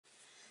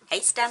Hey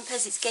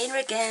Stampers, it's Gaynor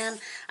again,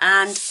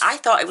 and I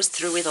thought I was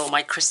through with all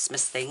my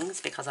Christmas things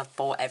because I've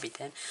bought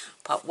everything,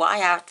 but what I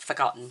had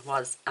forgotten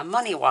was a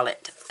money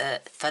wallet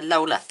for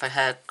Lola for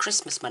her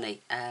Christmas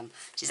money.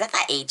 She's at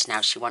that age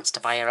now she wants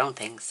to buy her own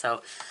things,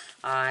 so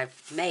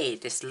I've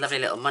made this lovely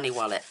little money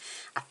wallet.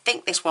 I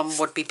think this one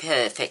would be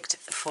perfect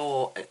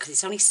for, because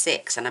it's only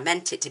 6 and I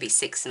meant it to be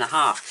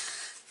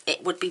 6.5.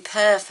 It would be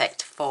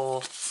perfect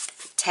for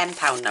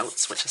 £10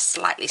 notes, which are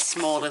slightly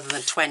smaller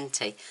than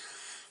 20.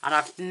 And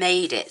I've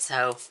made it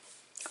so,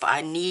 but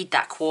I need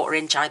that 1/4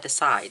 inch either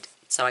side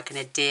so I can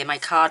adhere my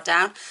card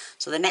down.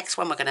 So the next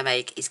one we're going to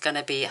make is going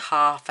to be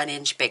 1/2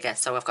 inch bigger,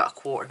 so I've got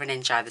 1/4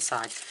 inch either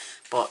side.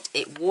 But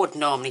it would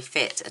normally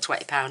fit a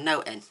 £20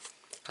 note in,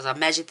 because I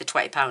measured the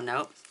 £20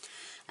 note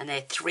and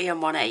they're 3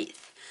 1/8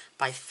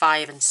 by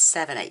 5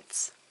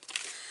 7/8.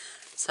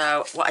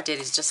 So what I did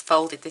is just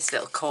folded this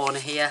little corner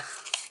here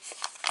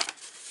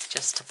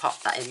just to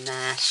pop that in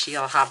there.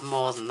 She'll have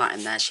more than that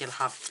in there. She'll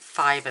have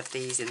 5 of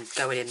these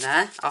going in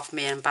there off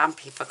me and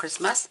Bampy for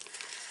Christmas.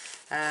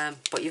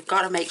 But you've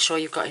got to make sure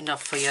you've got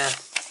enough for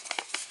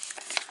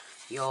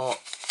your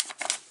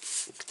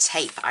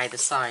tape either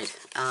side.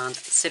 And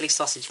silly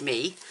sausage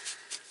me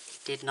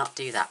did not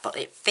do that, but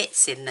it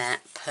fits in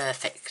there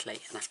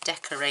perfectly. And I've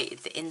decorated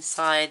the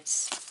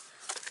insides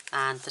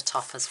and the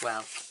top as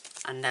well.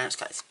 And now it's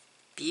got this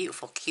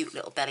beautiful, cute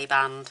little belly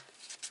band.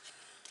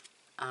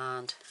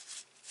 And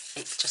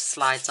it just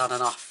slides on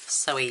and off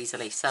so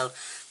easily. So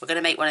we're going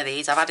to make one of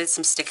these. I've added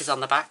some stickers on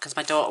the back because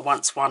my daughter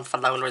wants one for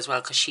Lola as well,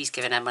 because she's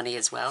giving her money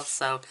as well,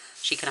 so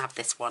she can have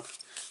this one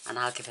and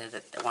I'll give her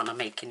the one I'm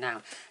making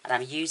now. And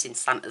I'm using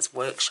Santa's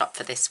Workshop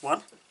for this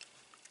one.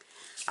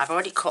 I've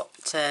already cut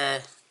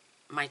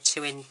my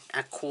 2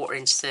 1/4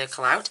 inch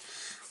circle out.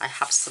 I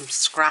have some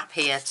scrap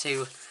here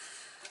to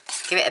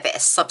give it a bit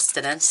of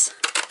substance.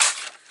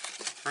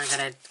 I'm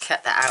going to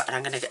cut that out and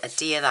I'm going to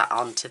adhere that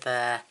onto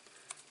there,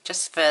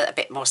 just for a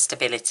bit more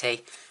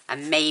stability,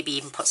 and maybe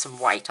even put some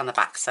white on the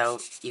back so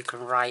you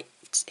can write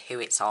who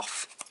it's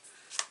off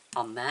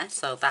on there.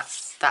 So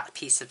that's that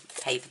piece of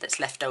paper that's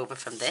left over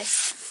from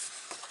this.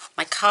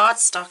 My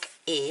cardstock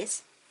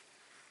is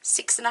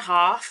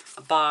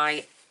 6.5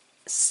 by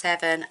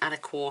 7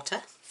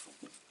 1/4.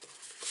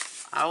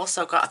 I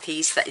also got a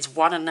piece that is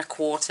 1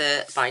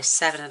 1/4 by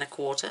 7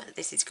 1/4.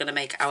 This is going to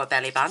make our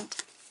belly band.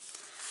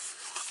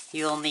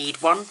 You'll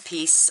need 1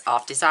 piece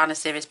of designer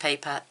series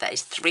paper that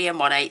is 3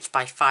 1/8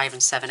 by 5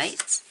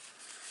 7/8,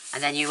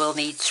 and then you will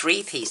need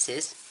 3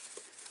 pieces.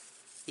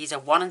 These are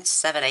 1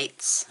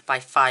 7/8 by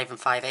 5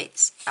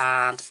 5/8,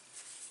 and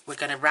we're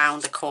going to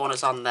round the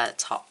corners on the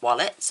top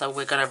wallet. So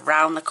we're going to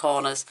round the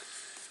corners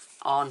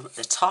on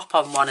the top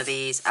on one of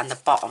these and the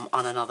bottom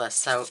on another,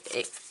 so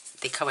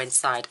they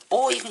coincide.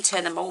 Or you can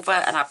turn them over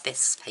and have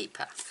this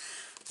paper.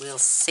 We'll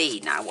see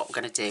now what we're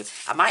going to do.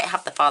 I might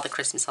have the Father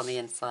Christmas on the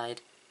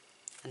inside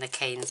and the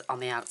canes on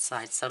the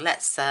outside. So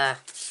let's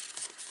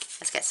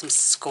get some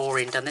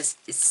scoring done. This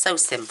is so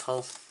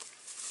simple.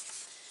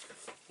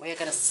 We're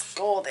going to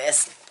score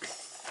this.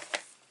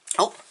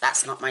 Oh,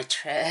 that's not my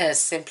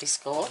Simply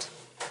Scored.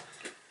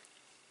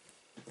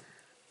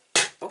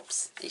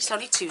 Oops, it's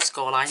only 2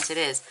 score lines, it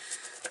is.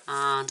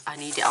 And I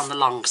need it on the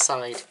long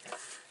side.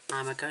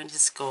 And we're going to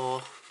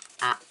score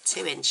at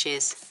 2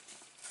 inches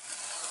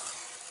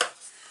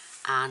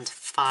and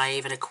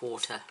 5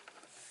 1/4.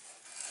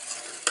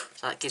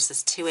 So that gives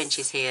us 2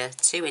 inches here,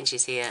 2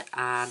 inches here,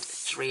 and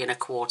 3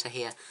 1/4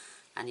 here.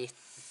 And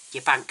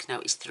your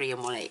banknote is 3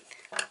 1/8.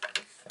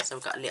 So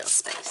we've got a little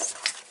space.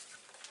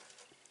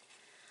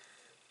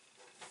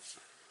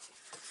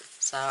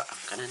 So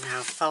I'm going to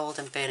now fold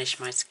and burnish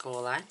my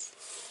score lines.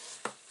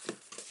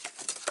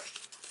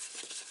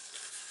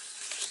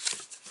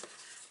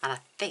 And I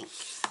think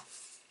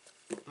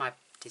my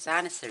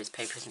designer series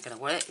paper isn't going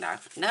to work now.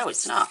 No,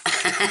 it's not.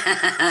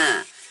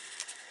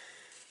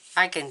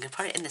 I can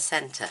put it in the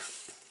centre,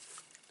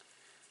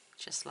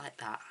 just like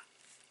that,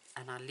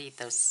 and I'll leave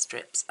those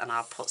strips and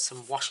I'll put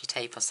some washi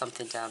tape or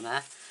something down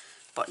there.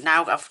 But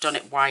now I've done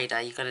it wider,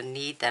 you're going to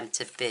need them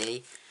to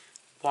be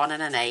 1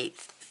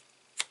 1/8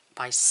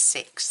 by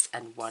 6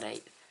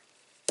 1/8.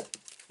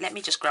 Let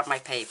me just grab my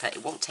paper.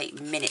 It won't take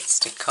minutes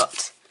to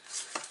cut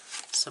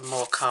some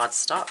more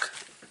cardstock.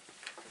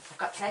 I've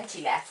got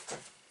plenty left.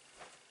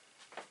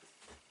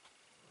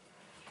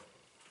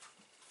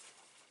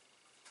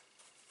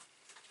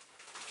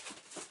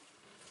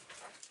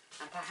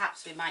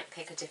 Perhaps we might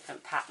pick a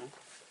different pattern.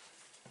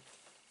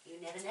 You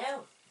never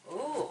know.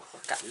 Ooh,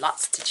 I've got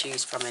lots to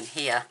choose from in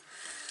here.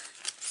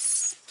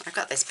 I've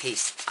got this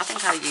piece. I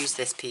think I'll use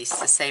this piece,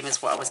 the same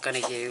as what I was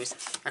going to use.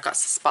 I've got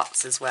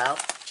spots as well.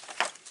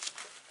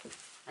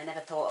 I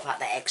never thought about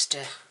the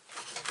extra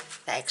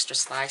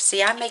slice.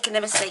 See, I'm making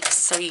the mistakes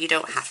so you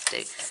don't have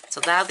to.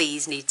 So now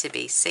these need to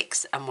be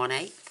 6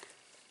 1/8.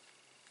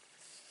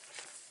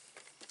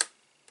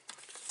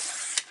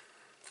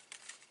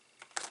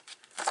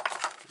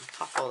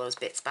 All those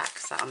bits back,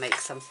 so that'll make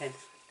something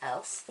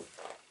else.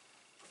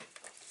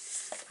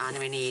 And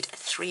we need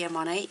 3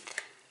 1/8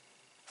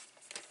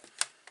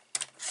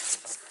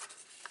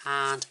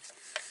 and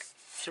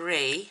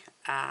 3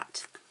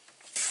 at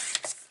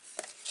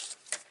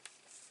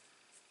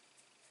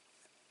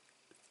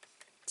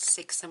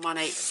 6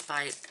 1/8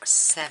 by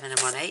 7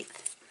 1/8.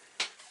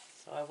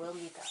 So I will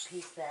need that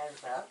piece there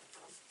as well.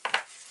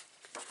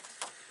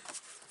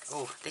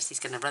 Oh, this is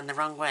going to run the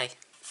wrong way.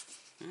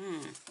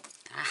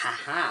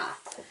 Ha.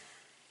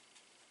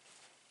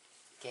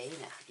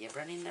 Gaynor, you're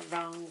running the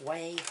wrong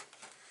way.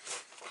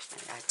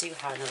 I do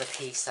have another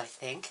piece, I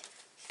think.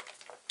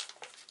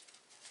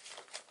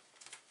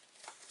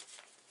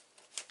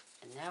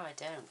 No, I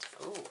don't.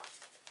 Oh,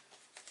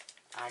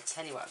 I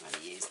tell you what I'm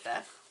going to use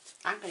then.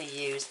 I'm going to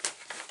use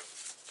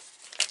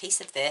a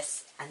piece of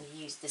this and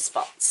use the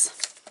spots.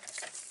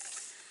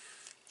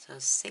 So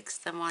 6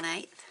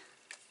 1/8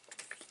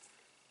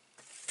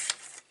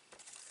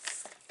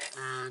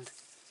 and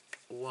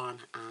 1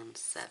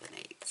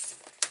 7/8.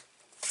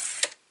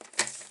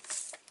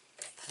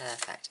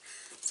 Perfect.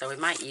 So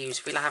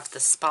we'll have the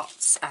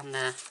spots and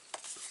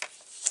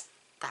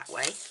that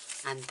way,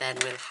 and then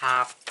we'll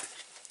have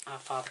our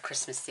Father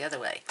Christmas the other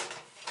way.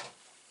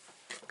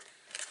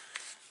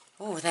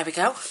 Oh, there we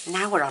go.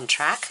 Now we're on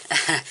track.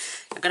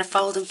 I'm going to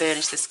fold and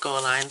burnish the score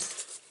lines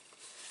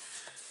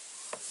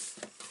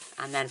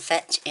and then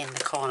fetch in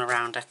the corner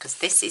rounder, because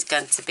this is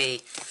going to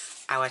be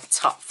our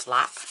top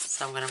flap.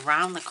 So I'm going to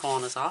round the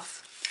corners off.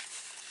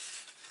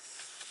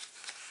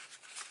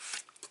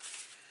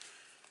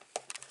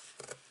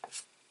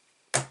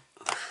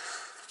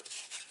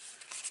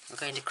 We're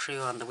going to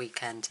crew on the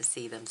weekend to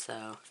see them,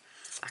 so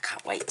I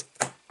can't wait.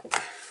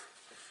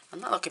 I'm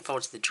not looking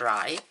forward to the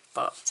dry,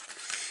 but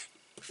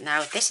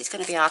now this is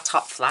going to be our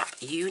top flap.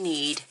 You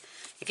need,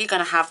 if you're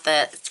going to have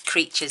the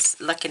creatures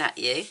looking at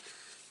you,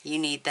 you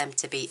need them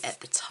to be at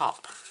the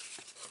top,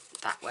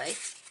 that way.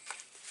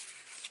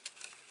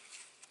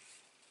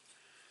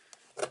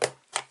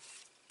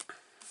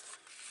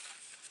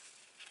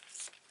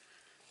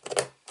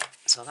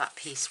 So that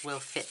piece will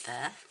fit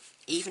there.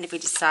 Even if we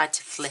decide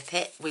to flip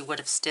it, we would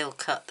have still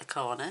cut the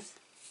corners.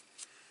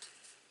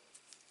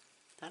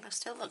 That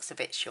still looks a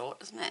bit short,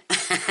 doesn't it?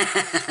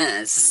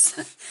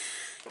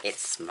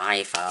 It's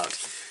my fault.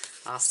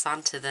 Our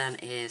Santa then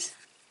is...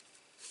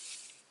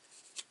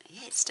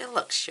 Yeah, it still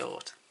looks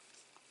short.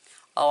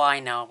 Oh, I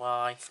know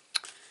why.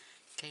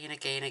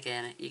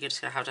 Again. You're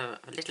just going to have to have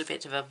a little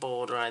bit of a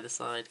border either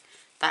side.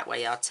 That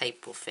way our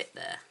tape will fit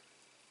there.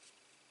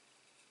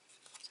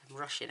 So I'm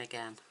rushing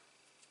again.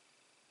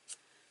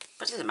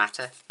 But it doesn't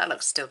matter. That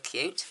looks still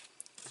cute.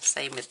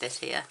 Same with this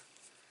here.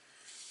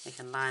 We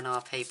can line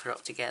our paper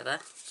up together.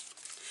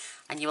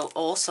 And you will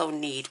also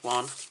need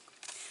one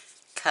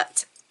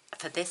cut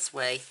for this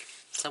way.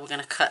 So we're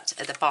going to cut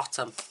at the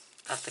bottom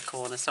of the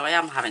corner. So I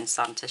am having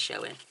Santa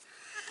showing.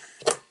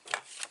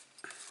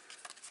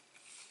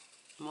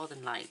 More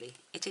than likely.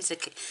 It is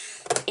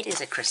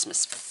a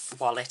Christmas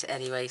wallet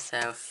anyway,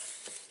 so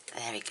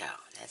there we go.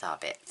 There's our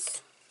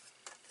bits.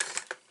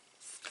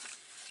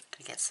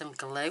 Gonna get some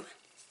glue.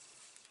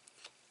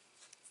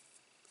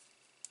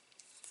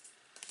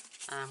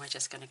 And we're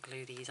just going to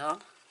glue these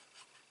on.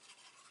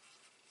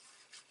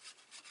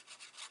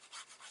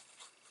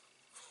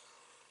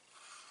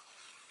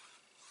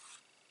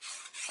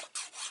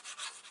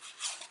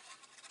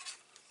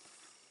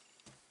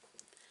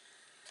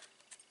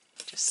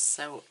 Just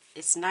so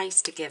it's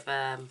nice to give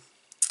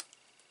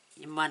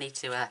your money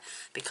to her,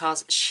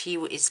 because she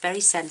is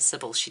very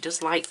sensible. She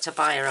does like to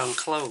buy her own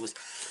clothes,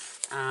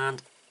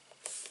 and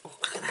oh,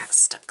 look at that,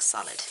 stuck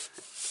solid.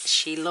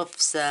 She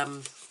loves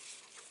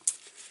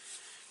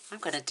I'm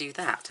going to do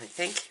that, I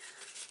think.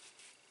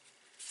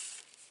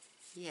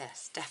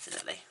 Yes,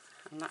 definitely.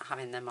 I'm not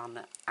having them on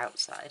the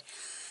outside.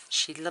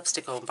 She loves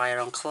to go and buy her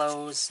own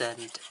clothes,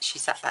 and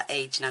she's at that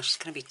age now. She's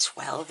going to be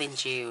 12 in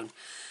June.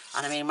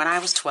 And I mean, when I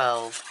was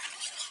 12,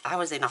 I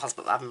was in a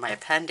hospital having my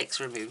appendix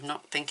removed,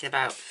 not thinking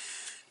about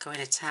going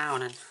to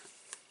town. And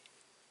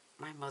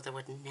my mother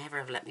would never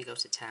have let me go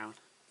to town.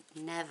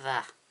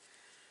 Never.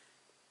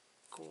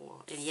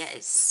 God. And yet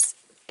it's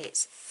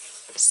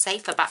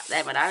safer back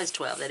then when I was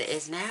 12 than it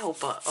is now,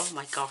 but oh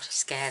my gosh, it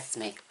scares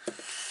me.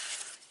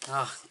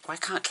 Oh, why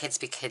can't kids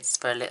be kids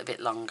for a little bit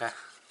longer?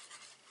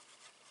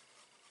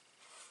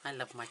 I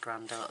love my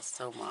granddaughter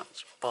so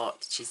much,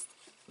 but she's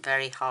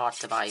very hard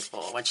to buy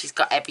for when she's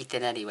got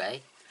everything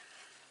anyway.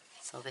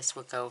 So this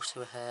will go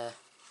to her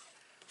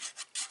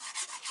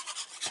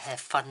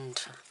fund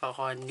for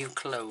her new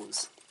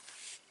clothes.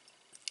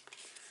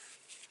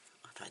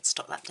 I thought I'd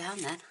stop that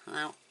down then.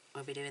 Well,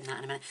 we'll be doing that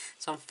in a minute.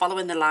 So I'm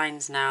following the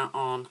lines now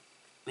on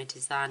my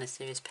designer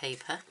series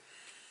paper,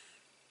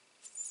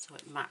 so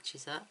it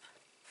matches up.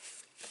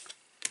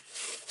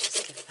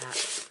 Just give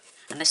that,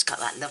 and this got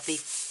that lovely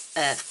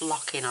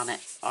flocking on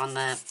it, on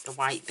the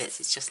white bits.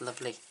 It's just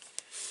lovely,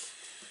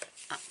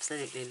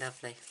 absolutely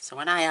lovely. So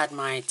when I add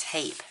my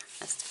tape,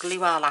 let's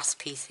glue our last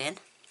piece in.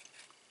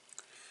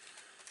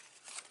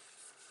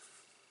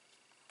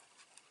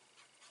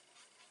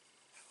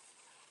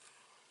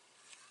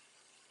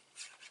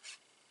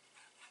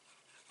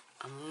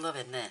 I'm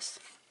loving this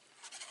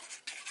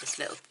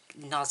little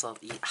nozzle,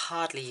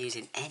 hardly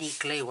using any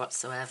glue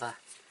whatsoever.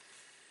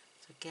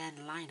 So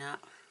again, line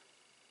up.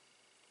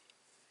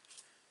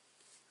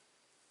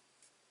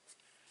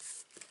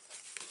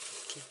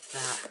 Give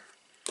that.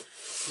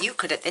 You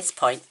could at this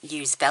point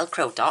use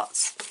Velcro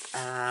dots.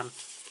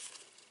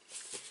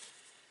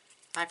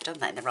 I've done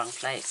that in the wrong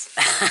place.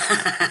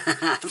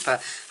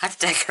 But I've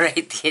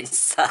decorated the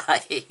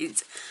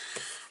inside.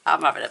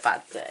 I'm having a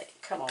bad day.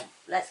 Come on,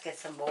 let's get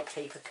some more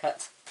paper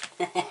cut.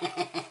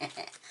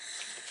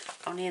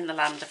 Only in the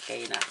land of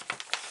Gaynor.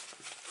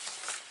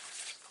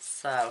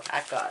 So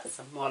I've got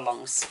some more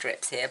long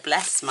strips here.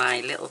 Bless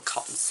my little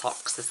cotton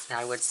socks, as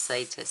I would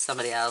say to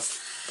somebody else.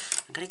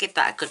 I'm going to give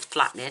that a good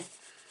flattening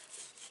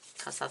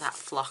because of that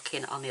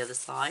flocking on the other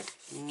side.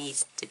 It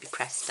needs to be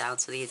pressed down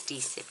so the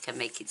adhesive can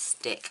make it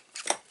stick.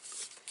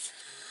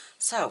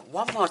 So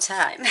one more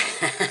time.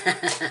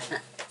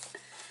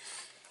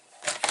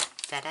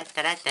 Da, da,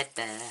 da, da, da,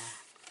 da.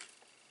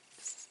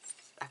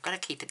 I've got to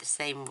keep it the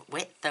same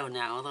width though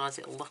now, otherwise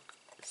it'll look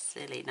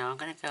silly. Now I'm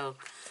going to go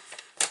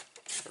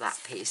for that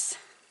piece.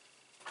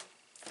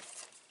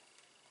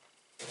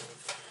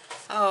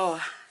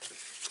 Oh,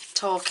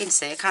 talking,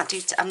 see, I can't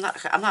do. I'm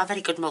not a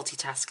very good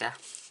multitasker.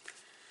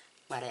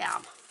 Well,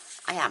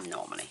 I am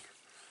normally.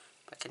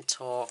 I can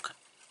talk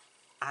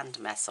and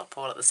mess up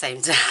all at the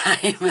same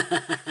time.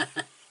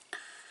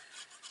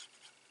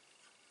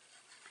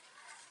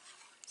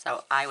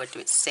 So I would do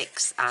it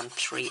 6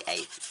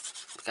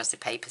 3/8 because the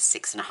paper's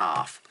 6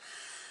 1/2,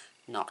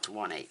 not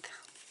 1/8.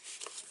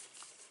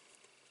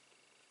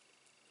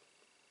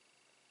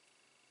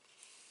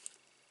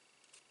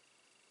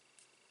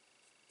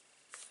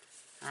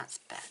 That's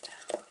better.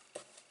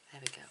 There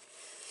we go.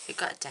 We've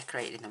got to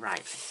decorate it in the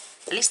right way.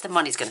 At least the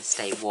money's going to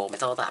stay warm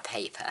with all that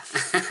paper.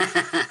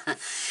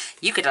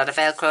 You could add a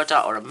Velcro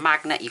dot or a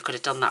magnet. You could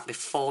have done that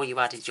before you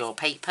added your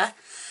paper.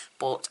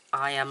 But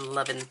I am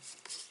loving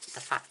the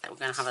fact that we're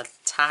going to have a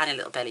tiny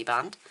little belly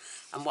band.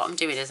 And what I'm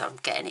doing is I'm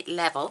getting it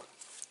level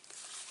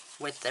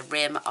with the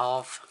rim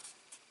of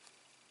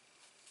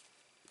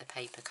the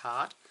paper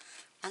card.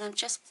 And I'm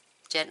just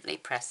gently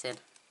pressing,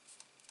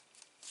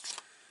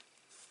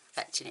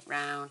 fetching it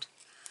round.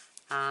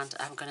 And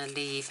I'm going to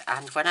leave,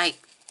 and when I'm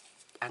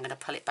going to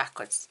pull it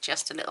backwards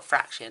just a little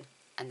fraction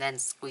and then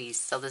squeeze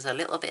so there's a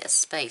little bit of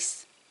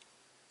space.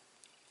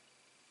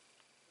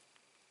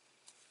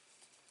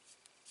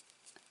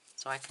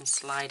 So I can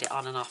slide it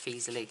on and off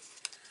easily.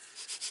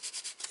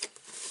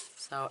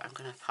 So I'm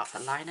going to pop a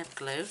line of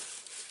glue.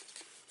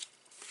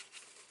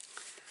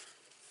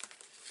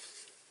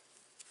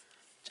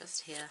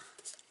 Just here,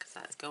 because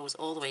that goes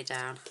all the way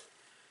down.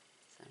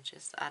 So I'm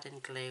just adding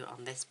glue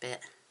on this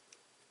bit.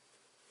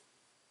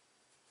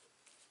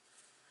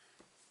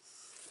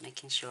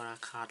 Making sure our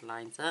card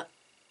lines up,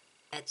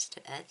 edge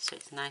to edge, so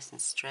it's nice and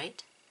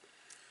straight.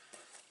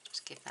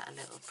 Just give that a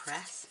little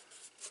press.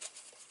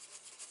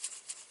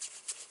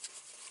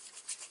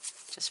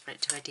 Just for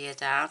it to adhere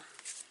down.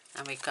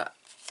 And we've got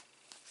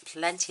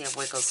plenty of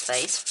wiggle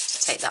space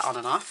to take that on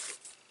and off.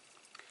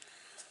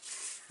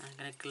 I'm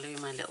going to glue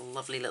my little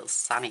lovely little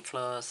Santa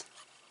Claus.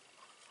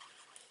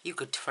 You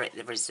could put it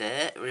the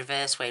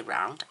reverse way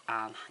round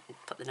and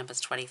put the numbers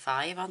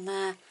 25 on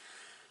there.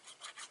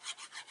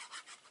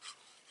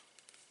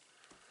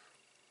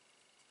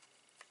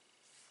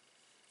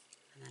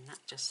 And then that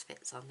just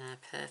fits on there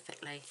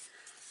perfectly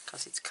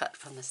because it's cut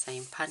from the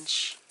same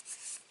punch.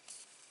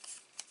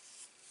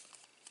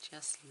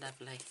 Just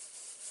lovely.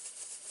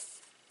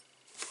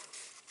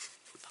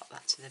 Pop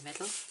that to the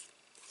middle.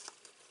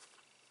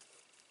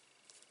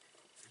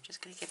 I'm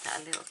just going to give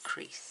that a little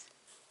crease.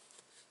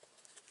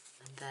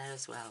 And there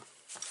as well.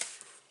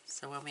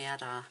 So when we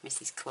add our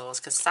Mrs. Claus,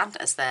 because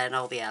Santa's there and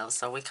all the elves,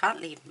 so we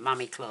can't leave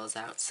Mammy Claus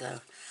out.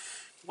 So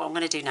what I'm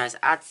going to do now is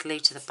add glue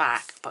to the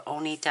back, but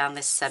only down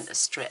this centre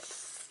strip.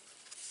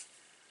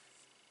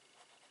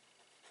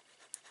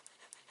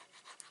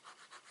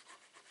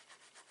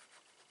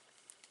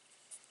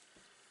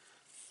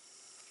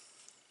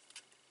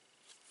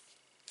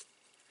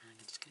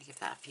 I'm just going to give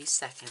that a few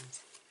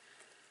seconds.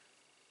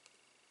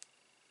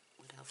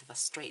 Would help if I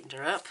straightened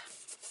her up.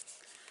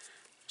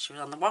 She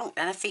was on the wonk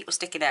and her feet were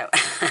sticking out.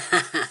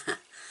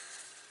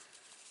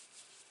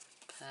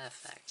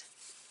 Perfect.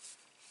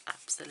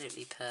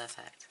 Absolutely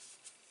perfect.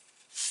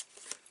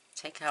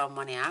 Take our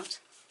money out.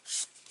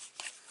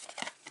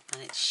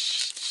 And it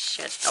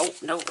should... Oh,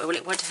 no, well,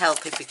 it would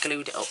help if we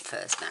glued it up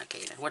first now,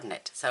 Gaynor, wouldn't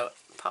it? So,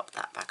 pop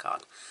that back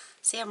on.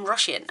 See, I'm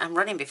rushing. I'm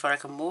running before I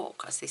can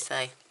walk, as they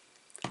say.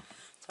 So,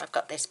 I've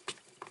got this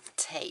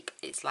tape.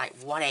 It's like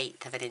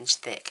 1/8 of an inch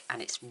thick,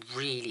 and it's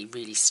really,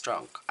 really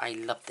strong. I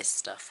love this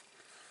stuff.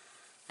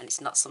 And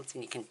it's not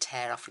something you can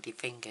tear off with your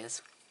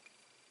fingers.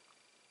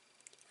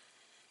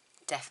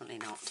 Definitely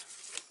not.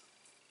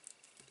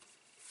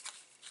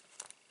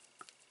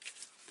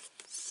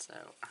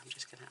 So I'm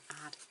just going to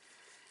add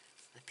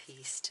the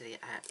piece to the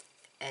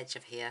edge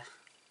of here.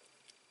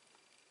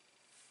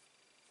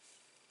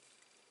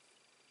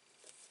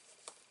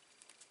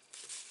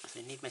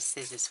 I need my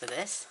scissors for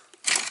this.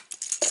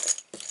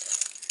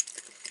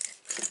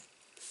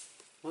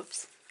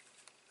 Whoops.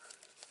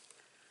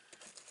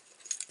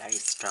 Very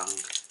strong.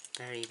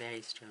 Very,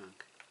 very strong.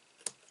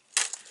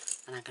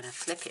 And I'm going to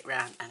flip it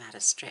round and add a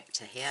strip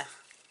to here.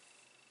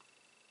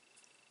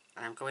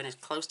 And I'm going as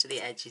close to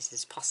the edges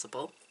as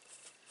possible.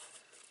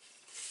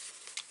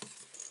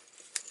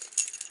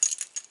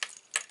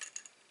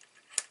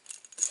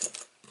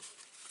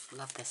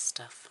 Love this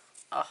stuff.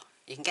 Oh,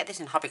 you can get this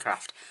in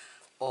Hobbycraft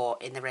or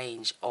in the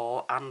range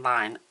or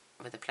online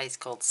with a place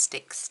called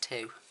Sticks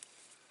too.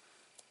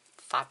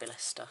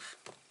 Fabulous stuff.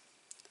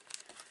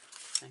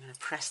 So I'm going to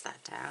press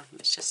that down.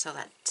 It's just so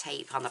that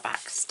tape on the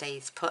back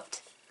stays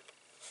put.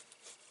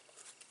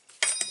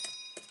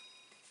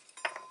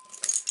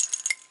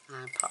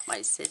 And pop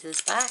my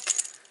scissors back.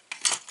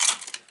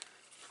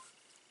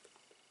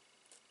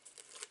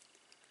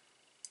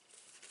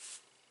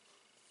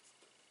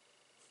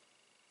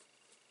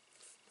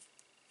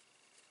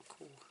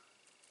 Cool.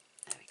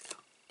 There we go.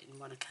 Didn't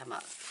want to come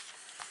up.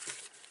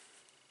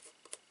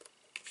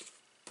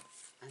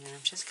 And then I'm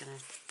just going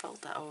to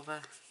fold that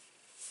over,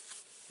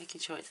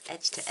 making sure it's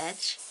edge to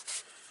edge.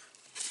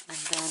 And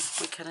then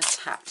we can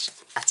attach.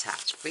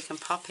 We can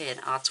pop in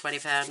our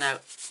 £20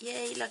 note.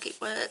 Yay, look, it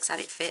works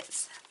and it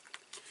fits.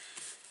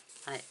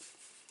 And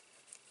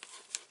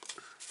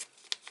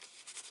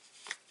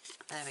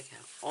there we go,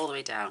 all the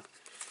way down.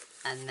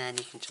 And then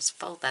you can just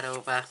fold that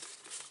over.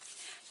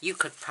 You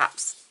could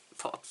perhaps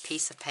put a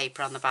piece of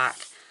paper on the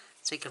back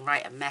so you can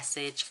write a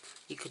message.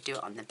 You could do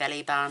it on the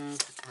belly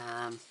band.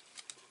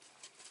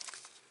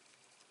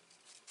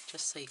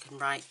 Just so you can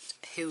write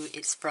who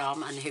it's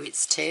from and who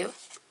it's to.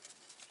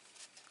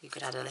 You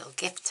could add a little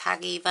gift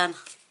tag even.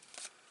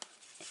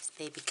 It's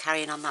baby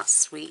carrying on that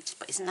sweet,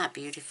 but isn't that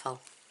beautiful?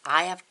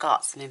 I have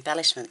got some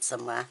embellishments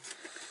somewhere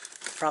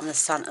from the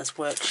Santa's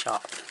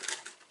workshop.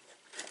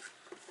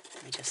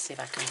 Let me just see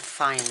if I can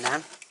find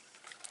them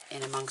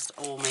in amongst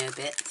all my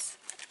bits.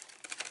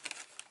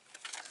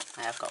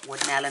 I have got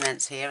wooden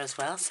elements here as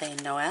well,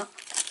 saying Noel.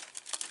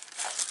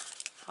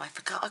 Oh, I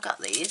forgot I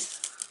got these.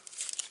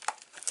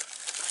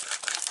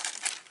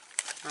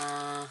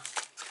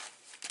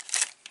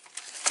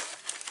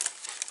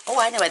 Oh,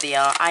 I know where they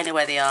are. I know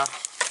where they are.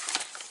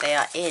 They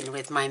are in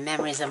with my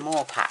Memories and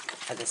More pack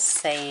for the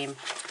same.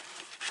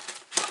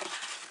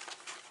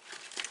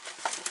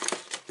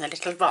 The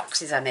little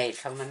boxes I made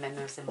from my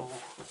Memories and More.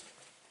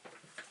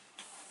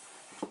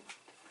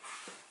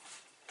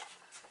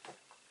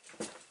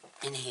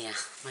 In here.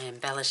 My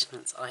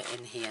embellishments are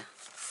in here.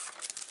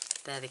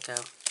 There they go.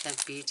 They're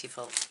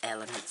beautiful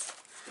elements.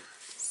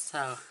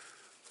 So,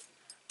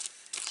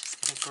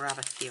 just going to grab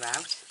a few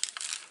out.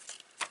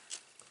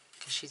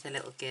 Because she's a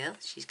little girl,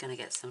 she's going to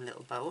get some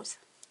little bows.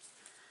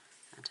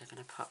 And I'm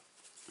going to put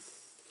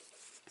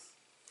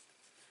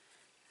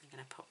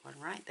one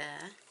right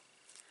there.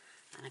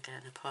 And I'm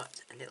going to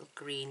put a little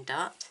green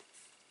dot.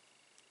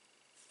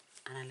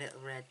 And a little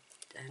red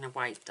and a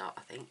white dot,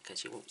 I think,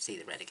 because you won't see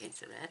the red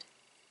against the red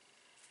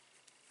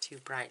too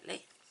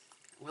brightly.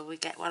 Will we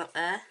get one up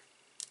there?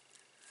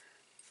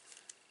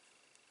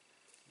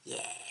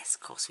 Yes,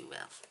 of course we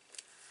will.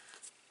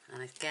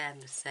 And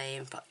again the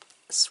same, but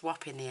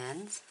swapping the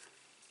ends.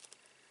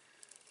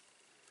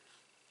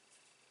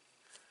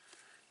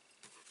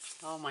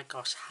 Oh my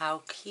gosh,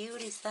 how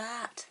cute is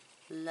that?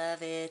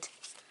 Love it.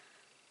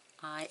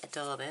 I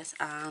adore this.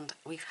 And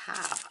we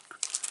have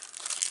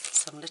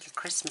some little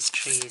Christmas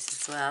trees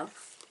as well.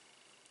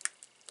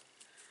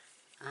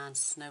 And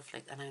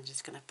snowflakes. And I'm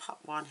just going to pop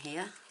one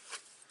here.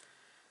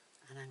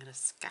 And I'm going to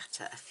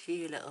scatter a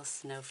few little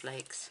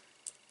snowflakes.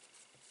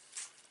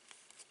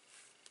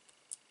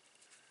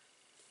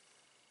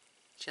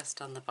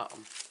 Just on the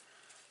bottom.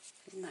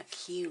 Isn't that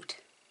cute?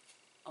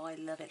 Oh, I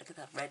love it. Look at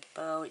that red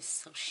bow. It's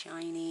so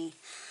shiny.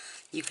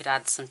 You could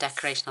add some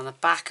decoration on the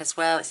back as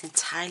well. It's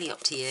entirely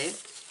up to you.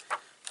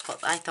 But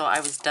I thought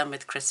I was done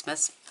with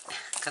Christmas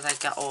because I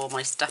got all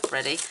my stuff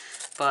ready.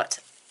 But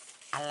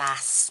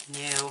alas,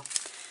 no.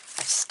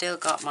 I've still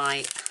got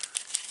my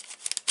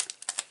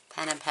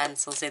pen and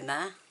pencils in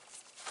there.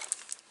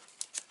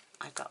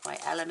 I've got my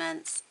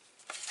elements.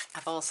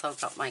 I've also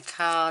got my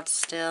cards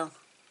still.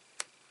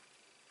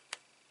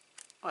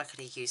 Oh, I could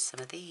have used some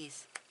of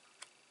these.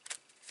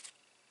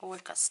 Oh,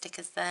 we've got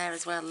stickers there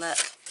as well, look.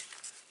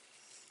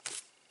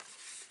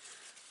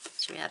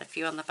 Should we add a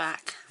few on the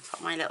back? I'll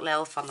put my little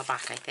elf on the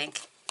back, I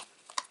think.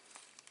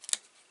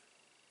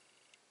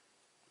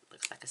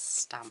 Looks like a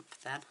stamp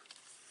then.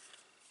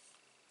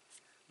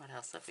 What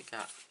else have we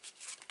got?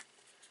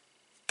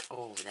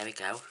 Oh, there we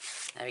go.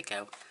 There we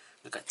go.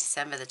 We've got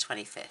December the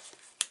 25th.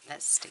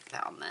 Let's stick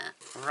that on there,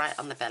 right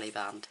on the belly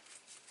band.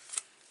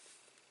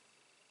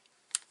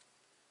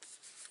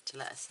 To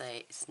let us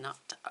say it's not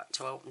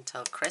to open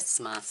till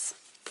Christmas.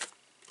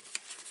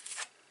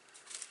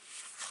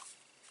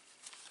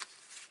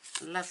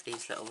 Love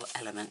these little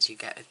elements you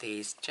get with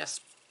these.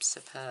 Just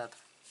superb.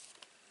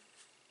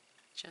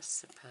 Just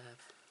superb.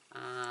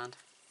 And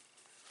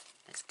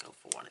let's go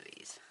for one of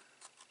these.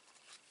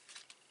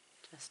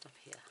 Just up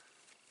here.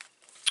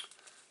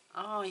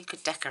 Oh, you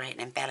could decorate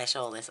and embellish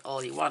all this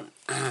all you want.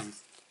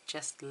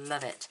 Just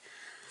love it.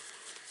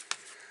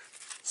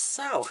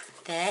 So,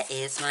 there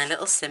is my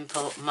little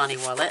simple money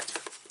wallet.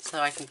 so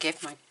I can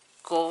give my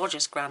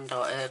gorgeous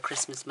granddaughter her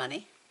Christmas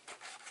money.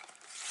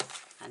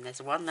 And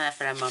there's one there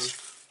for her mum,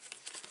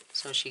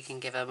 so she can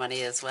give her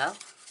money as well.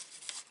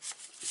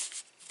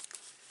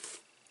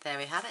 There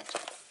we have it.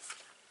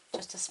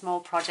 Just a small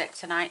project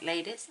tonight,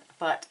 ladies,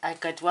 but a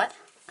good one.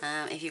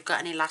 If you've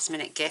got any last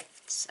minute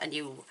gifts and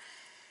you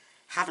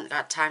haven't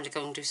got time to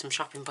go and do some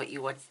shopping, but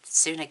you would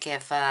sooner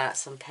give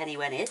some penny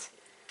wennies,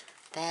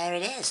 there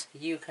it is.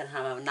 You can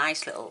have a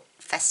nice little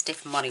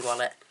festive money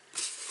wallet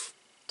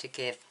to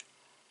give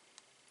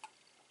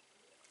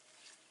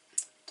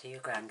to your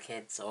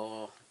grandkids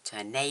or to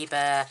a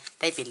neighbour.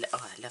 They'd be,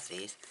 oh, I love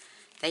these.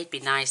 They'd be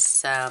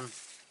nice.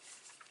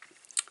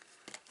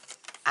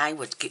 I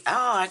would give,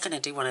 oh, I'm going to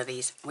do one of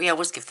these. We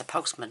always give the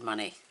postman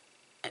money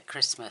at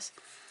Christmas.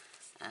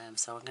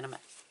 So I'm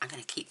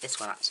going to keep this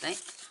one actually.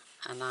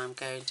 And I'm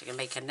going to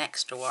make an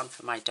extra one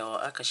for my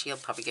daughter because she'll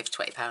probably give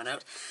 £20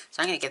 note.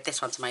 So I'm going to give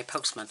this one to my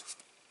postman.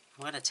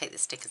 I'm going to take the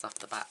stickers off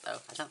the back though.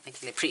 I don't think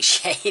he'll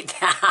appreciate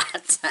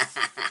that.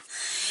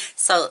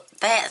 So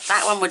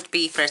that one would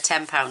be for a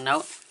 £10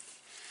 note.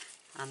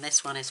 And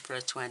this one is for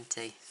a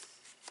 20.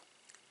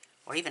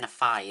 Or even a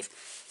 5.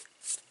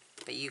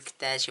 But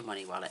there's your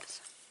money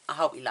wallet. I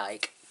hope you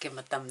like. Give them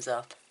a thumbs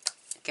up.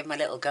 Give them a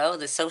little go.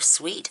 They're so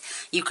sweet.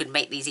 You could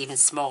make these even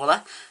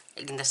smaller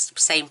in the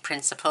same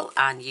principle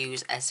and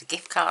use as a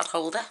gift card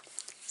holder.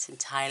 It's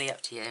entirely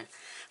up to you.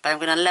 But I'm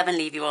going to love and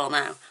leave you all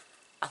now.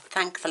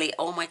 Thankfully,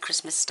 all my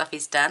Christmas stuff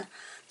is done,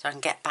 so I can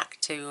get back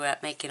to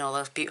making all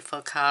those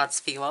beautiful cards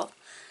for you all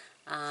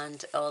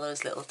and all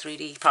those little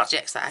 3D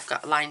projects that I've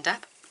got lined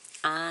up,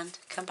 and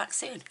come back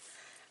soon.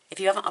 If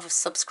you haven't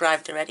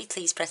subscribed already,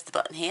 please press the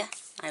button here.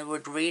 I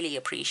would really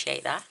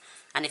appreciate that.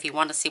 And if you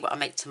want to see what I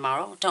make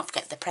tomorrow, don't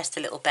forget to press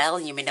the little bell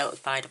and you'll be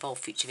notified of all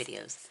future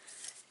videos.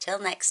 Till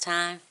next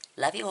time,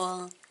 love you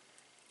all.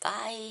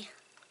 Bye.